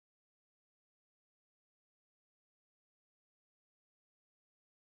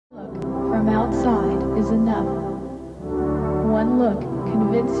look from outside is enough. One look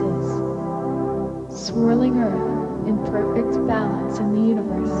convinces. Swirling Earth in perfect balance in the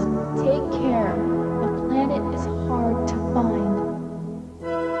universe. Take care, a planet is hard to find.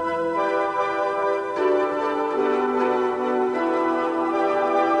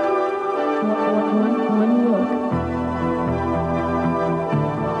 One look. One look.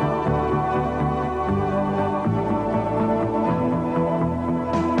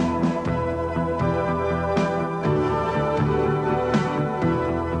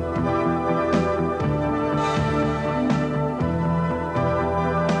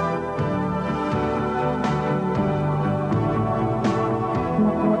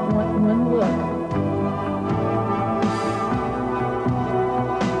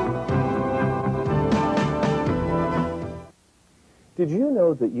 Did you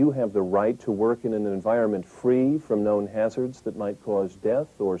know that you have the right to work in an environment free from known hazards that might cause death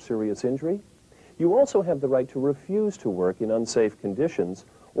or serious injury? You also have the right to refuse to work in unsafe conditions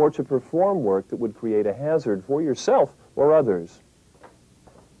or to perform work that would create a hazard for yourself or others.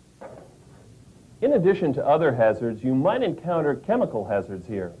 In addition to other hazards, you might encounter chemical hazards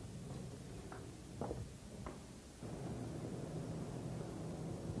here.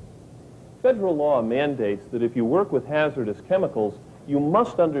 Federal law mandates that if you work with hazardous chemicals, you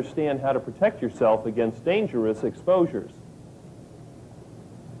must understand how to protect yourself against dangerous exposures.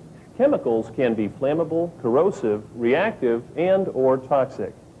 Chemicals can be flammable, corrosive, reactive, and/or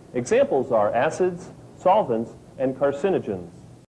toxic. Examples are acids, solvents, and carcinogens.